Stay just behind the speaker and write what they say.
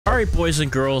All right, boys and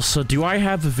girls, so do I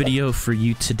have a video for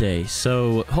you today?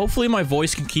 So hopefully my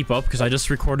voice can keep up because I just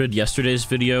recorded yesterday's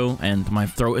video and my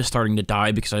throat is starting to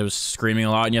die because I was screaming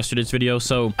a lot in yesterday's video,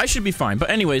 so I should be fine. But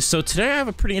anyways, so today I have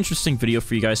a pretty interesting video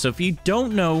for you guys. So if you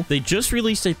don't know, they just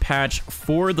released a patch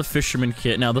for the Fisherman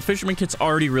kit. Now, the Fisherman kit's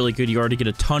already really good. You already get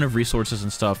a ton of resources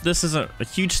and stuff. This isn't a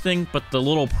huge thing, but the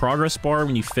little progress bar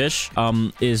when you fish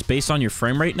is based on your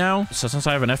frame rate now. So since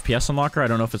I have an FPS unlocker, I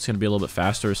don't know if it's going to be a little bit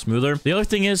faster or smoother. The other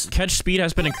thing is catch speed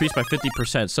has been increased by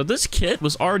 50%. So this kit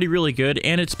was already really good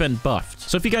and it's been buffed.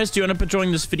 So if you guys do end up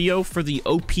enjoying this video for the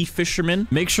OP Fisherman,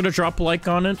 make sure to drop a like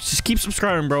on it. Just keep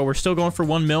subscribing, bro. We're still going for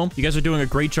 1 mil. You guys are doing a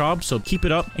great job, so keep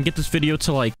it up and get this video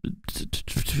to like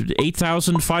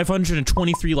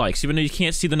 8,523 likes. Even though you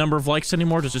can't see the number of likes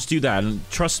anymore, just do that, and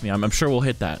trust me, I'm sure we'll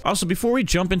hit that. Also, before we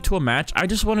jump into a match, I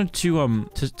just wanted to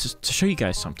show you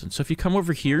guys something. So if you come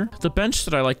over here, the bench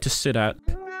that I like to sit at,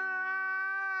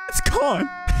 it's gone.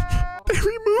 They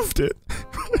removed it.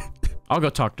 I'll go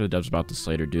talk to the devs about this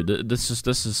later, dude. This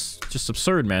is just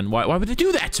absurd, man. Why would they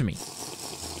do that to me?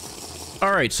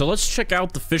 All right, so let's check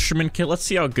out the Fisherman kit. Let's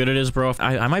see how good it is, bro.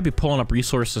 I might be pulling up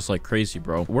resources like crazy,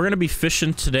 bro. We're gonna be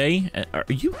fishing today. Are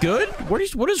you good? What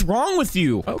is wrong with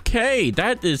you? Okay,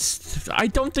 that is... I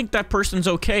don't think that person's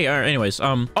okay. All right, anyways,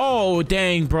 oh,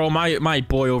 dang, bro. My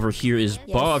boy over here is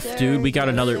buff, dude. We got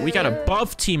a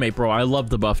buff teammate, bro. I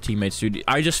love the buff teammates, dude.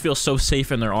 I just feel so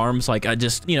safe in their arms. Like, I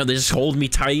just, you know, they just hold me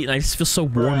tight, and I just feel so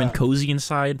warm and cozy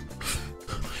inside.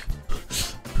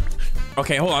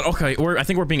 Okay, hold on. Okay, I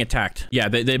think we're being attacked. Yeah,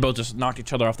 they both just knocked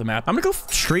each other off the map. I'm gonna go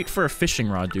straight for a fishing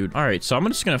rod, dude. All right, so I'm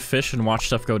just gonna fish and watch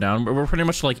stuff go down. We're pretty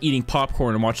much like eating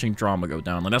popcorn and watching drama go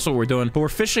down. Like, that's what we're doing. But we're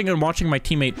fishing and watching my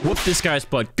teammate whoop this guy's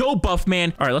butt. Go, buff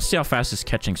man. All right, let's see how fast his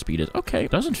catching speed is. Okay,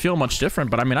 doesn't feel much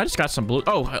different, but I mean, I just got some blue.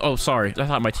 Oh, sorry. I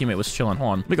thought my teammate was chilling. Hold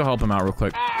on. Let me go help him out real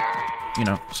quick. You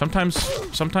know, sometimes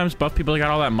buff people got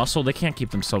all that muscle, they can't keep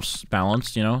themselves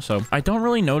balanced, you know? So I don't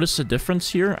really notice a difference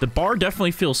here. The bar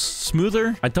definitely feels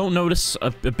smoother. I don't notice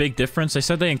a big difference. They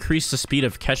said they increased the speed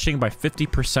of catching by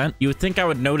 50%. You would think I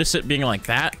would notice it being like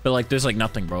that, but like there's like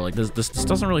nothing, bro. Like this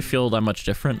doesn't really feel that much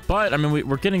different. But I mean,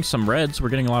 we're getting some reds. We're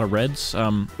getting a lot of reds.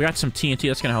 We got some TNT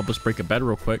that's gonna help us break a bed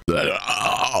real quick.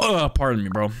 Pardon me,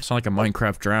 bro. Sound like a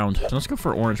Minecraft drowned. So let's go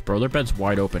for orange, bro. Their bed's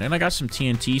wide open. And I got some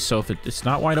TNT, so if it's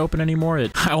not wide open anymore,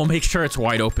 I will make sure it's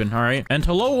wide open, all right? And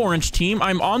hello, orange team.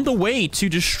 I'm on the way to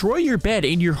destroy your bed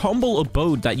in your humble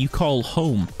abode that you call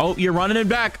home. Oh, you're running it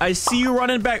back. I see you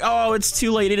running back. Oh, it's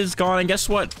too late. It is gone. And guess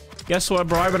what? Guess what,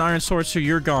 bro? I have an iron sword, so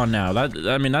you're gone now.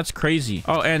 I mean, that's crazy.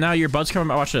 Oh, and now your bud's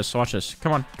coming. Watch this. Watch this.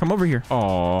 Come on. Come over here.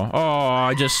 Oh,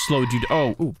 I just slowed you.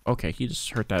 Oh, ooh, okay. He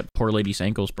just hurt that poor lady's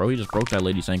ankles, bro. He just broke that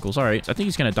lady's ankles. All right. I think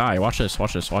he's going to die. Watch this.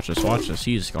 Watch this. Watch this. Watch this.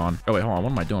 He's gone. Oh, wait. Hold on.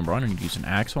 What am I doing, bro? I don't need to use an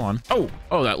axe. Hold on.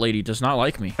 Oh, that lady does not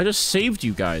like me. I just saved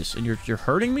you guys, and you're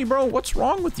hurting me, bro? What's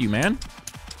wrong with you, man?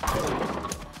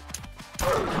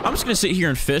 I'm just gonna sit here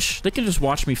and fish. They can just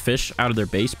watch me fish out of their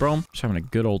base, bro. Just having a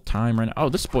good old time right now. Oh,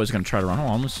 this boy's gonna try to run. Hold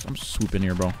on, I'm swooping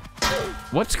here, bro.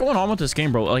 What's going on with this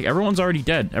game, bro? Like, everyone's already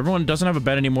dead. Everyone doesn't have a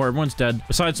bed anymore. Everyone's dead.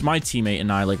 Besides my teammate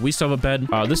and I. Like, we still have a bed.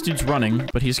 This dude's running,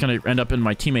 but he's gonna end up in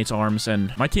my teammate's arms,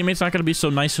 and my teammate's not gonna be so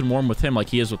nice and warm with him like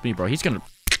he is with me, bro. He's gonna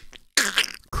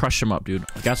crush him up, dude.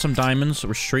 Got some diamonds.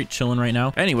 We're straight chilling right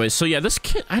now. Anyways, so yeah, this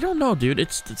kit, I don't know, dude.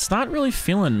 It's not really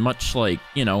feeling much like,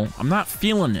 you know, I'm not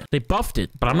feeling it. They buffed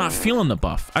it, but I'm not feeling the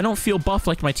buff. I don't feel buff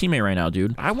like my teammate right now,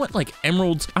 dude. I want like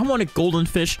emeralds. I want a golden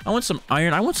fish. I want some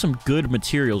iron. I want some good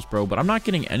materials, bro, but I'm not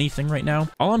getting anything right now.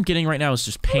 All I'm getting right now is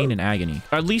just pain and agony.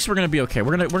 At least we're gonna be okay.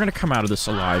 We're gonna come out of this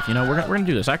alive, you know? We're gonna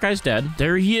do this. That guy's dead.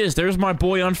 There he is. There's my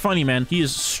boy Unfunny, man. He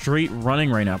is straight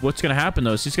running right now. What's gonna happen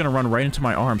though is he's gonna run right into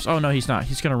my arms. Oh no, he's not.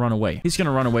 He's gonna run away. He's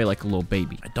gonna run away like a little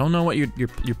baby. I don't know what your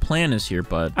plan is here,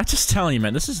 but I'm just telling you,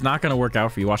 man, this is not gonna work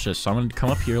out for you. Watch this. So I'm gonna come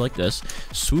up here like this,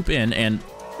 swoop in, and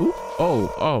ooh,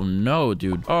 oh no,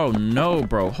 dude. Oh no,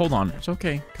 bro. Hold on. It's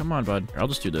okay. Come on, bud. Here, I'll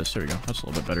just do this. There we go. That's a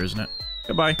little bit better, isn't it?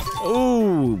 Goodbye.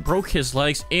 Oh, broke his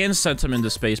legs and sent him into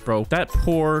space, bro. That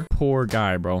poor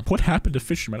guy, bro. What happened to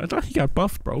Fisherman? I thought he got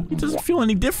buffed, bro. He doesn't feel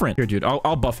any different. Here, dude.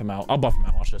 I'll buff him out. I'll buff him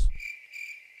out. Watch this.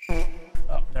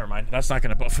 Oh, never mind. That's not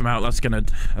gonna buff him out. That's gonna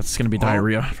be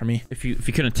diarrhea for me. If you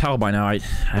couldn't tell by now, I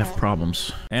have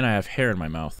problems. And I have hair in my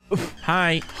mouth.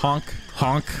 Hi, honk.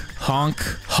 Honk, honk,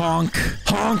 honk,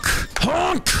 honk,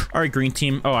 honk. All right, green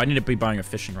team. Oh, I need to be buying a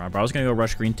fishing rod, bro. I was gonna go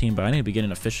rush green team, but I need to be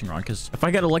getting a fishing rod because if I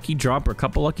get a lucky drop or a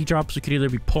couple lucky drops, we could either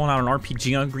be pulling out an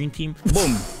RPG on green team.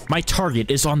 Boom. My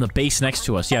target is on the base next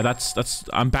to us. Yeah,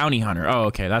 I'm bounty hunter. Oh,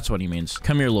 okay. That's what he means.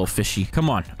 Come here, little fishy. Come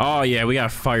on. Oh, yeah. We got a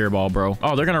fireball, bro.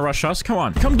 Oh, they're gonna rush us. Come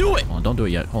on. Come do it. Hold on. Don't do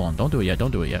it yet. Hold on. Don't do it yet.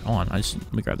 Don't do it yet. Hold on.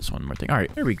 Let me grab this one more thing. All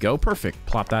right. There we go. Perfect.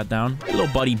 Plop that down. Little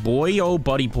buddy boy. Oh,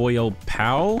 buddy boy. Oh,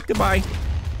 pal. Goodbye.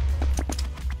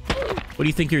 What do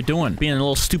you think you're doing? Being a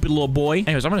little stupid little boy?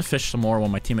 Anyways, I'm gonna fish some more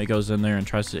when my teammate goes in there and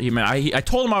tries to... I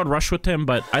told him I would rush with him,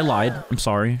 but I lied. I'm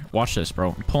sorry. Watch this,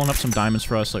 bro. I'm pulling up some diamonds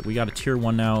for us. Like, we got a tier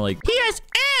 1 now. Like, he has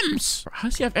M's! How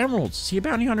does he have emeralds? Is he a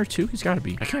bounty hunter too? He's gotta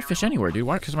be. I can't fish anywhere, dude.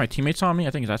 Why? Because my teammates on me?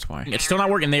 I think that's why. It's still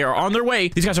not working. They are on their way.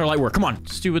 These guys are light work. Come on.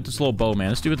 Let's do it with this little bow, man.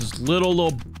 Let's do it with this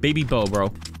little baby bow,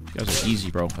 bro. You guys are easy,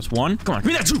 bro. That's one. Come on.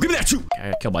 Give me that two. Give me that two. Okay,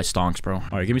 I got killed by stonks, bro. All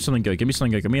right, give me something good. Give me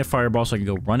something good. Give me a fireball so I can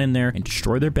go run in there and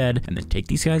destroy their bed and then take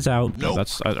these guys out. Nope.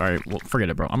 That's all right. Well, forget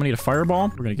it, bro. I'm gonna need a fireball.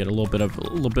 We're gonna get a little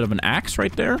bit of an axe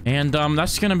right there, and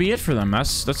that's gonna be it for them.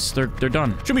 They're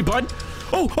done. Shoot me, bud.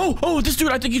 Oh, this dude,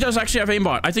 I think he does actually have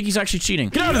aimbot. I think he's actually cheating.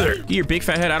 Get out of there. Get your big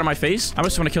fat head out of my face. I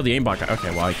just want to kill the aimbot guy. Okay,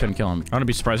 well, I couldn't kill him. I wouldn't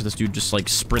be surprised if this dude just like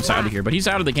sprints out of here, but he's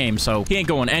out of the game, so he ain't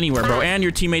going anywhere, bro. And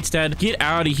your teammate's dead. Get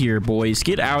out of here, boys.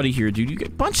 Get out of here, dude. You get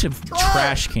a bunch of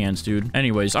trash cans, dude.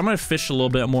 Anyways, I'm gonna fish a little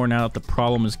bit more now that the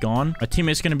problem is gone. My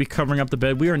teammate's gonna be covering up the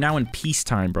bed. We are now in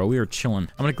peacetime, bro. We are chilling.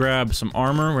 I'm gonna grab some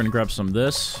armor. We're gonna grab some of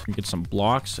this. We're gonna get some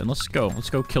blocks, and let's go. Let's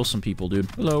go kill some people, dude.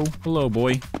 Hello,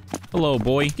 boy. Hello,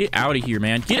 boy. Get out of here,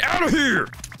 man. Get out of here.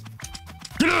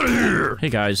 Get out of here! Hey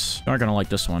guys, you aren't gonna like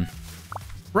this one.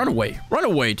 Run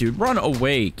away, dude. Run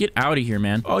away. Get out of here,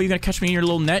 man. Oh, you're gonna catch me in your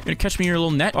little net? You're gonna catch me in your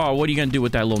little net? Oh, what are you gonna do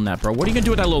with that little net, bro? What are you gonna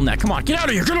do with that little net? Come on, get out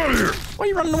of here. Get out of here. Why are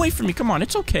you running away from me? Come on,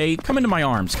 it's okay. Come into my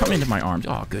arms. Come into my arms.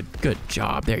 Oh, good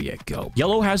job. There you go.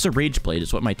 Yellow has a rage blade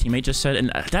is what my teammate just said, and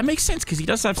that makes sense because he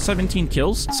does have 17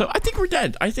 kills. So I think we're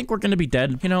dead. I think we're gonna be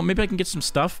dead. You know, maybe I can get some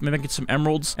stuff. Maybe I can get some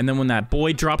emeralds, and then when that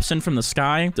boy drops in from the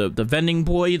sky, the vending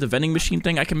boy, the vending machine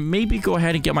thing, I can maybe go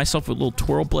ahead and get myself a little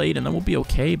twirl blade, and then we'll be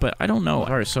okay. But I don't know.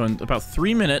 All right, so in about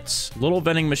 3 minutes, little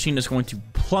vending machine is going to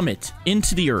plummet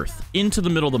into the earth, into the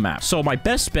middle of the map. So my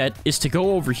best bet is to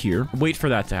go over here, wait for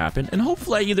that to happen, and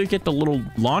hopefully I either get the little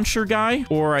launcher guy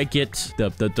or I get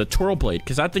the twirl blade,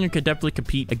 because that thing could definitely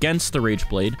compete against the rage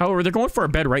blade. However, they're going for a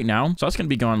bed right now, so that's going to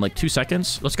be gone in like 2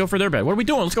 seconds. Let's go for their bed. What are we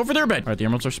doing? Let's go for their bed. All right, the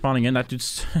emeralds are spawning in. That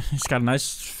dude's he's got a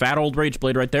nice fat old rage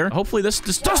blade right there. Hopefully this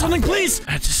does something, please.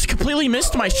 I just completely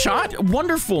missed my shot.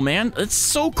 Wonderful, man. It's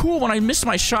so cool when I missed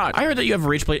my shot. I heard that you have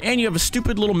a rage blade and you have a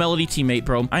stupid little melody teammate,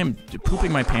 bro. I am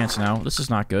pooping my pants now. This is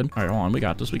not good. All right, hold on. We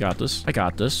got this. I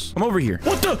got this. I'm over here.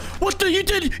 What the? You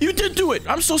did do it.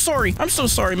 I'm so sorry. I'm so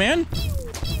sorry, man.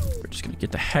 We're just gonna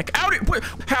get the heck out of here.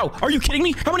 How? Are you kidding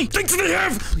me? How many things do they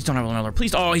have? Please don't have another.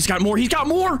 Please. Oh, he's got more. He's got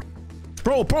more.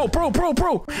 Bro.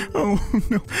 Oh,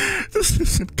 no. This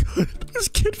isn't good. This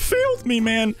kid failed me,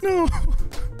 man. No.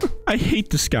 I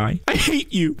hate this guy. I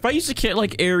hate you. If I used a kit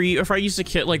like Airy, or if I used a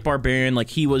kit like Barbarian, like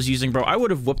he was using, bro, I would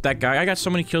have whooped that guy. I got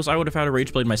so many kills. I would have had a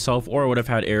Rage Blade myself, or I would have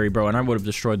had Airy, bro, and I would have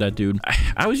destroyed that dude.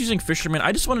 I was using Fisherman.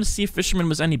 I just wanted to see if Fisherman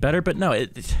was any better, but no,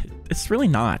 it's really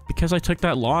not. Because I took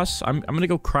that loss, I'm gonna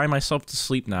go cry myself to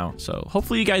sleep now. So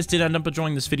hopefully you guys did end up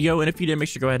enjoying this video, and if you did, make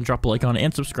sure to go ahead and drop a like on it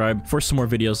and subscribe for some more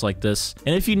videos like this.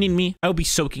 And if you need me, I'll be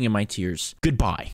soaking in my tears. Goodbye.